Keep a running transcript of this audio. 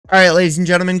All right, ladies and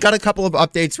gentlemen, got a couple of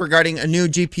updates regarding a new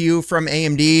GPU from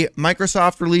AMD.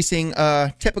 Microsoft releasing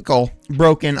a typical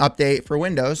broken update for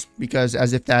Windows, because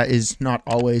as if that is not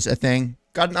always a thing.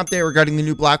 Got an update regarding the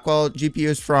new Blackwell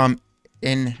GPUs from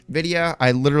NVIDIA.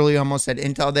 I literally almost said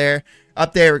Intel there.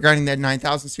 Update regarding the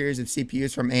 9000 series of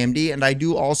CPUs from AMD. And I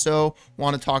do also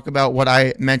want to talk about what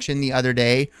I mentioned the other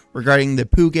day regarding the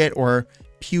Puget or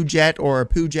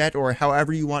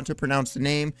however you want to pronounce the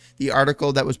name, the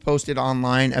article that was posted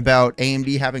online about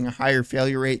AMD having a higher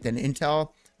failure rate than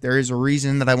Intel. There is a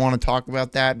reason that I want to talk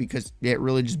about that because it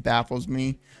really just baffles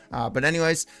me. But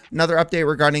anyways, another update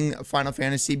regarding Final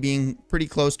Fantasy being pretty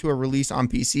close to a release on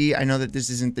PC. I know that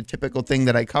this isn't the typical thing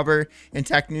that I cover in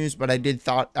tech news, but I did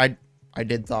think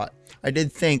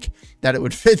that it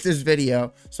would fit this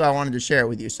video, so I wanted to share it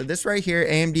with you. So this right here,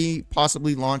 AMD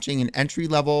possibly launching an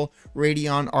entry-level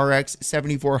Radeon RX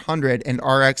 7400 and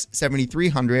RX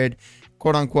 7300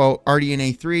 quote-unquote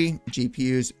RDNA 3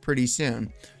 GPUs pretty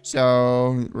soon.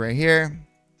 So right here,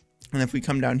 and if we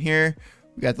come down here,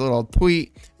 we got the little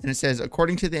tweet, and it says,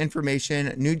 according to the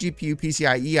information, new GPU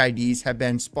PCIe IDs have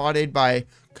been spotted by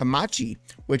Komachi,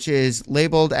 which is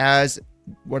labeled as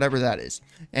whatever that is,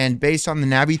 and based on the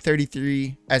Navi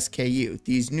 33 SKU.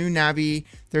 These new Navi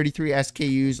 33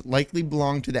 SKUs likely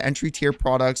belong to the entry tier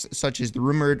products such as the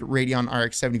rumored Radeon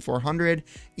RX 7400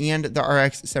 and the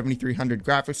RX 7300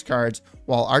 graphics cards,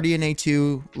 while the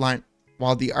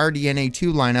RDNA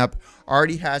 2 lineup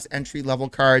already has entry-level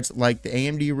cards like the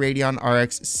AMD Radeon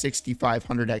RX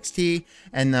 6500 XT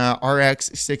and the RX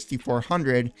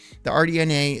 6400. The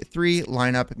RDNA 3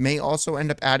 lineup may also end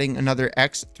up adding another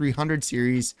X300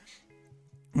 series.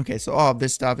 Okay, so all of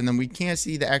this stuff, and then we can't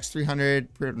see the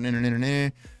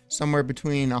X300 somewhere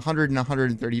between $100 and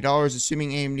 $130,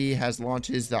 assuming AMD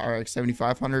launches the RX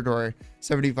 7500 or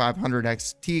 7500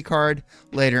 XT card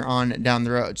later on down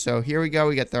the road. So here we go.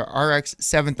 We got the RX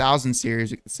 7000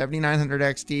 series, 7900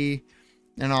 XT,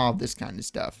 and all of this kind of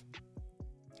stuff.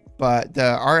 But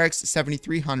the RX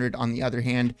 7300, on the other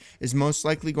hand, is most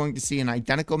likely going to see an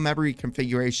identical memory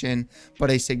configuration, but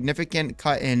a significant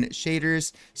cut in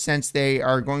shaders since they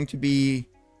are going to be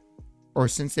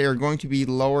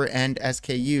lower end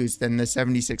SKUs than the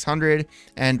 7600,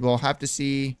 and we'll have to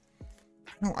see.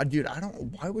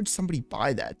 Why would somebody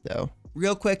buy that though?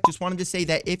 Real quick, just wanted to say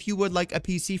that if you would like a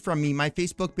PC from me, my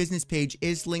Facebook business page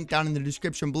is linked down in the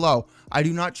description below. I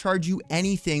do not charge you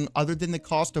anything other than the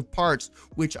cost of parts,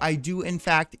 which I do in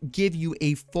fact give you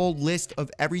a full list of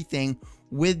everything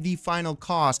with the final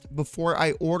cost before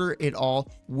I order it all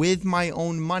with my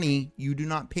own money. You do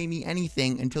not pay me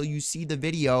anything until you see the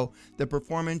video, the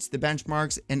performance, the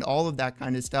benchmarks, and all of that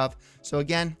kind of stuff. So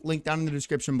again, link down in the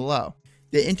description below.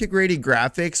 The integrated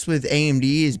graphics with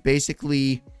AMD is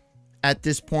basically at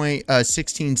this point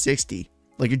 1660,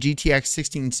 like a GTX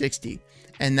 1660,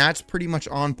 and that's pretty much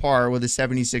on par with a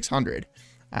 7600.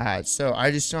 So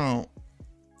I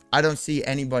don't see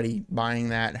anybody buying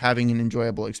that, having an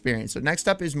enjoyable experience. So next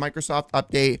up is Microsoft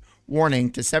update warning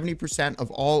to 70%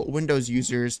 of all Windows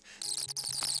users.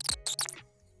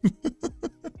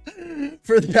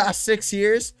 For the past 6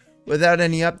 years, without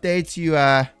any updates, you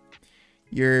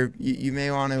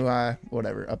may want to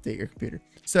whatever, update your computer.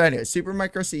 So anyway,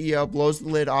 Supermicro CEO blows the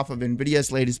lid off of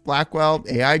NVIDIA's latest Blackwell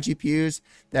AI GPUs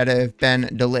that have been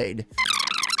delayed.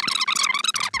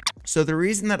 So the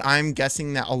reason that I'm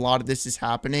guessing that a lot of this is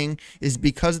happening is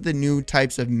because of the new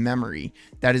types of memory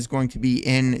that is going to be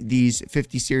in these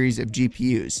 50 series of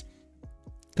GPUs.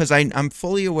 Because I'm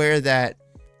fully aware that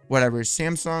whatever,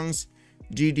 Samsung's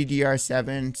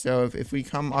GDDR7, so if we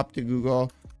come up to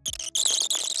Google,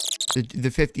 the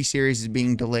 50 series is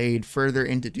being delayed further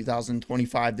into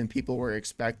 2025 than people were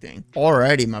expecting.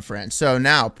 Alrighty, my friend. So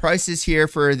now prices here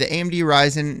for the AMD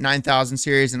Ryzen 9000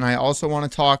 series, and I also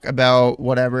want to talk about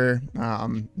whatever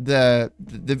the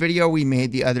video we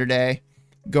made the other day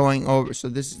going over. So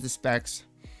this is the specs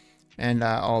and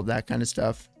all of that kind of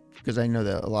stuff, because I know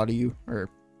that a lot of you are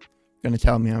going to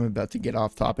tell me I'm about to get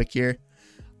off topic here.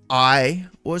 I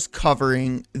was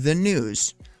covering the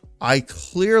news. I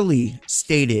clearly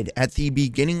stated at the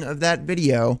beginning of that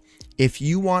video, if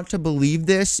you want to believe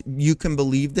this, you can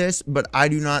believe this, but I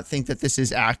do not think that this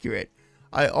is accurate.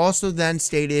 I also then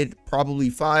stated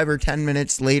probably 5 or 10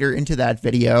 minutes later into that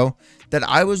video that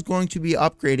I was going to be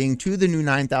upgrading to the new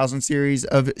 9000 series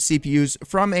of CPUs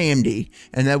from AMD,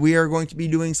 and that we are going to be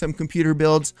doing some computer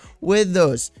builds with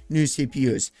those new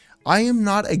CPUs. I am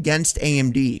not against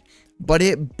AMD, but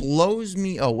it blows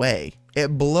me away.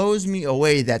 It blows me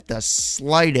away that the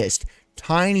slightest,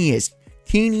 tiniest,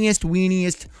 teeniest,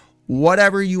 weeniest,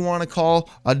 whatever you want to call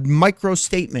a micro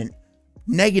statement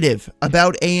negative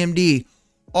about AMD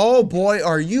Oh boy,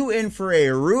 are you in for a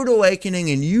rude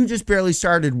awakening, and you just barely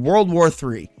started World War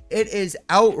III. It is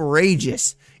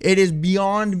outrageous. It is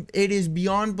beyond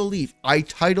belief. I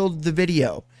titled the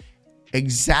video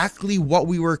exactly what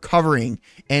we were covering,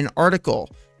 an article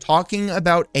talking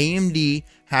about AMD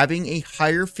having a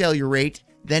higher failure rate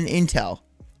than Intel.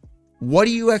 What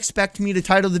do you expect me to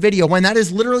title the video when that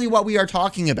is literally what we are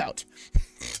talking about?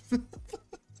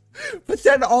 But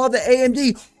then all the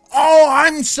AMD, oh,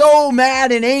 I'm so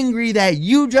mad and angry that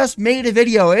you just made a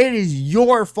video. It is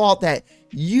your fault that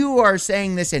you are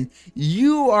saying this, and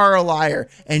you are a liar,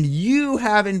 and you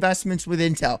have investments with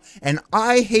Intel, and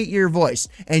I hate your voice,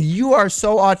 and you are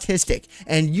so autistic,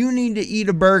 and you need to eat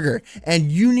a burger, and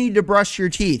you need to brush your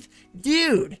teeth.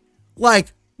 Dude,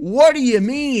 like, what do you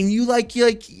mean? You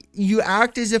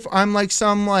act as if I'm like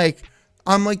I'm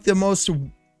like the most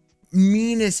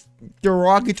meanest,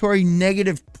 derogatory,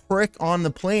 negative prick on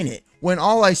the planet, when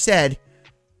all I said,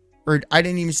 or I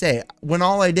didn't even say it, when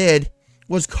all I did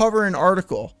was cover an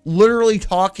article literally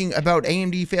talking about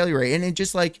AMD failure rate. And it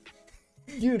just like,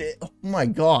 dude, oh my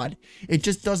God, it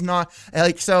just does not,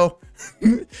 like, so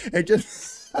it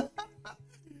just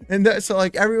and that, so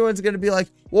like everyone's gonna be like,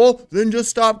 well, then just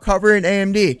stop covering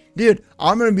AMD. Dude,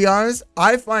 I'm gonna be honest,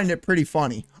 I find it pretty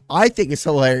funny. I think it's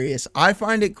hilarious. I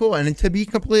find it cool. And to be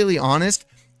completely honest,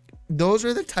 those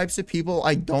are the types of people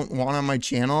I don't want on my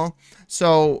channel.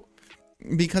 So,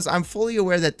 because I'm fully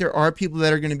aware that there are people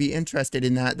that are going to be interested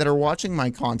in that are watching my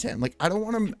content. Like, I don't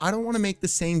want to make the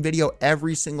same video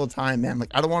every single time, man.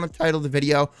 Like, I don't want to title the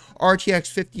video RTX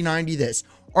 5090 this,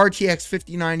 RTX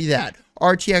 5090 that,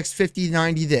 RTX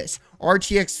 5090 this,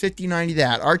 RTX 5090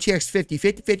 that, RTX 50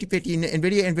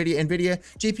 NVIDIA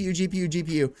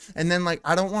GPU, and then like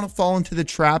I don't want to fall into the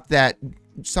trap that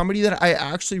somebody that I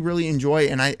actually really enjoy,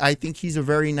 and I think he's a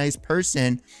very nice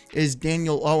person, is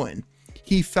Daniel Owen.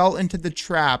 He fell into the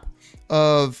trap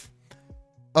of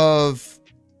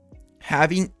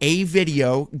having a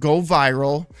video go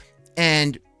viral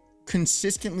and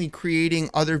consistently creating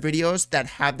other videos that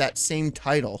have that same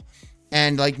title.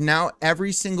 And like now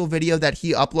every single video that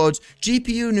he uploads,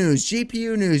 GPU news,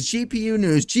 GPU news, GPU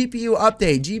news, GPU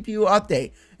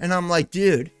update. And I'm like,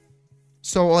 dude,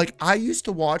 so like I used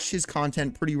to watch his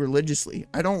content pretty religiously.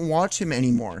 I don't watch him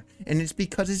anymore. And it's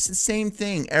because it's the same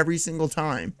thing every single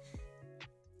time.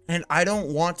 And I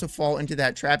don't want to fall into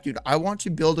that trap, dude. I want to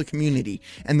build a community.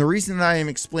 And the reason that I am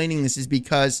explaining this is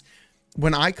because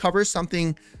when I cover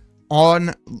something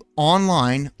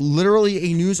online,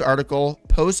 literally a news article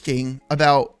posting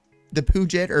about the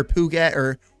Puget or Puget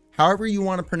or however you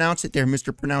want to pronounce it there,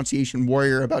 Mr. Pronunciation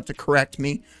Warrior, about to correct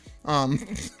me. But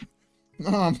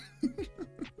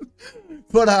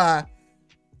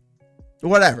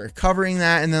whatever, covering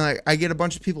that, and then like I get a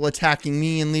bunch of people attacking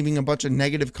me and leaving a bunch of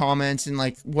negative comments and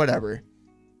like whatever.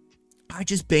 I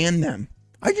just ban them.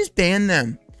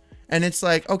 And it's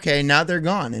like, okay, now they're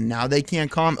gone and now they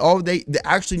can't comment. Oh, they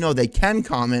actually, no, they can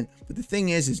comment, but the thing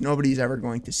is nobody's ever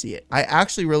going to see it. I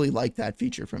actually really like that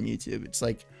feature from YouTube. It's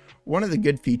like one of the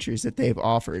good features that they've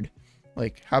offered.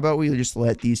 Like, how about we just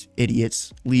let these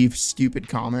idiots leave stupid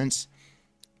comments,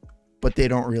 but they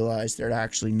don't realize they're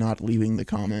actually not leaving the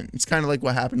comment. It's kind of like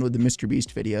what happened with the Mr.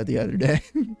 Beast video the other day,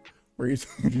 where he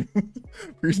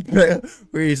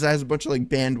has a bunch of like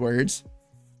banned words,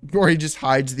 or he just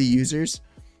hides the users.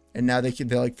 And now they're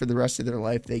like, for the rest of their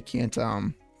life, they can't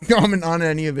comment on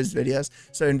any of his videos.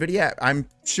 So NVIDIA, I'm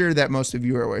sure that most of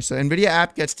you are aware. So NVIDIA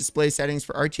app gets display settings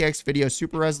for RTX video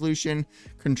super resolution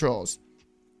controls.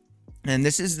 And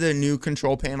this is the new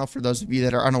control panel. For those of you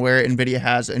that are unaware, NVIDIA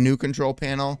has a new control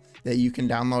panel that you can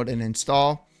download and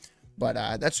install. But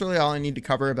that's really all I need to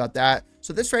cover about that.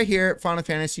 So this right here, Final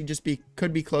Fantasy,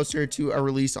 could be closer to a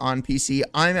release on PC.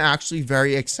 I'm actually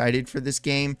very excited for this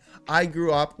game. I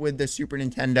grew up with the Super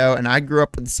Nintendo, and I grew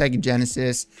up with the Sega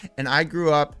Genesis, and I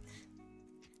grew up,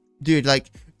 dude, like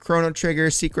Chrono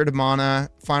Trigger, Secret of Mana,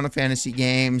 Final Fantasy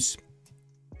games,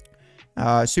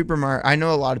 Super Mario. I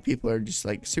know a lot of people are just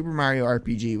like, Super Mario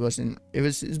RPG wasn't, it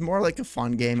was more like a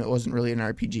fun game. It wasn't really an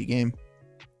RPG game.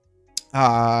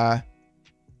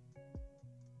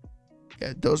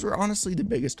 Yeah, those were honestly the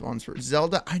biggest ones. For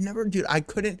Zelda, I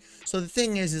couldn't. So the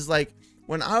thing is like,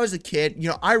 when I was a kid, you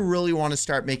know, I really want to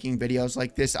start making videos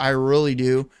like this. I really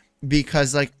do,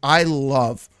 because like I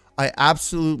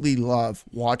absolutely love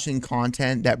watching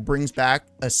content that brings back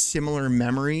a similar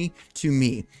memory to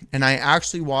me. And I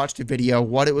actually watched a video,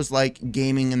 what it was like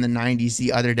gaming in the 90s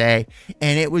the other day.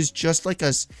 And it was just like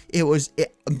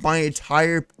my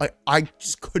entire, like, I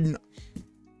just couldn't,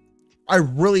 I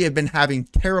really have been having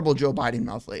terrible Joe Biden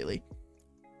mouth lately.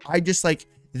 I just like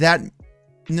that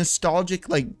nostalgic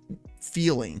like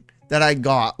feeling that I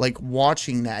got, like,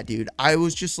 watching that, dude. I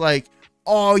was just like,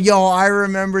 oh, yo, I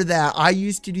remember that. I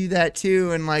used to do that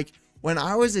too. And like, when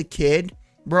I was a kid,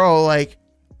 bro, like,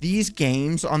 these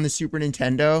games on the Super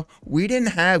Nintendo, we didn't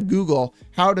have Google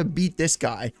how to beat this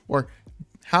guy or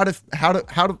how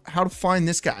to find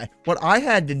this guy. What I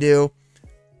had to do,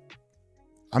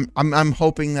 I'm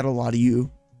hoping that a lot of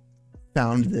you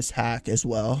found this hack as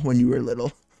well when you were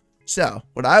little. So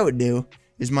what I would do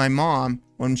is, my mom,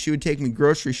 when she would take me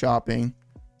grocery shopping,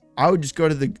 I would just go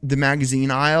to the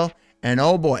magazine aisle, and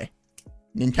oh boy,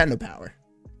 Nintendo Power.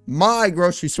 My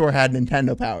grocery store had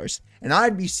Nintendo Powers, and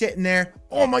I'd be sitting there,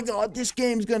 oh my god, this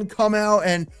game's gonna come out,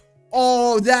 and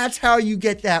oh, that's how you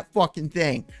get that fucking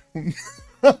thing.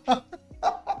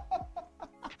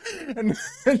 And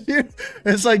dude,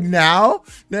 it's like now,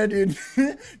 dude,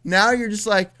 now you're just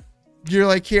like,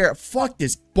 here, fuck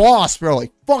this boss, bro.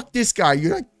 Like, fuck this guy.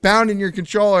 You're like bounding your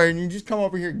controller, and you just come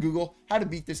over here, Google how to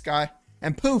beat this guy,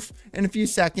 and poof, in a few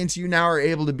seconds, you now are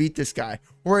able to beat this guy.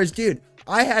 Whereas, dude,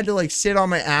 I had to like sit on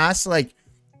my ass like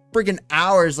freaking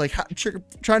hours, like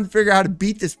trying to figure out how to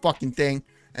beat this fucking thing,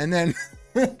 and then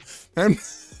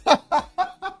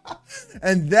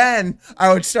and then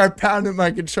I would start pounding my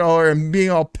controller and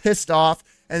being all pissed off,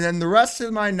 and then the rest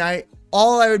of my night,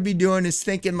 all I would be doing is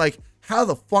thinking like, how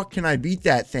the fuck can I beat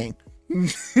that thing?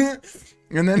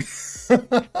 and then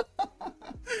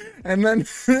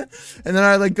and then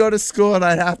I'd like go to school, and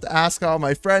I'd have to ask all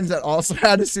my friends that also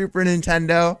had a Super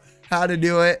Nintendo how to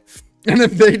do it. And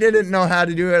if they didn't know how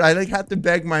to do it, I like have to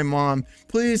beg my mom,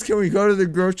 please, can we go to the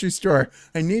grocery store?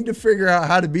 I need to figure out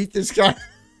how to beat this guy.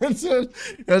 So,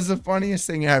 that's the funniest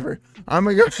thing ever. I'm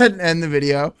gonna go ahead and end the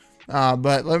video.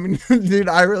 But let me, dude,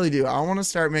 I really do. I want to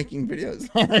start making videos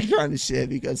on that kind of shit,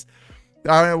 because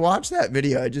I watched that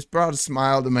video. It just brought a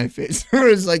smile to my face. It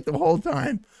was like the whole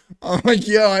time. I'm like,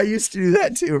 yo, I used to do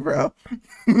that too, bro.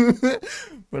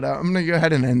 But I'm gonna go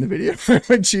ahead and end the video.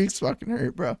 My cheeks fucking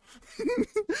hurt, bro.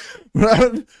 But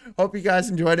I hope you guys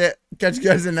enjoyed it. Catch you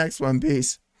guys in the next one.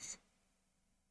 Peace.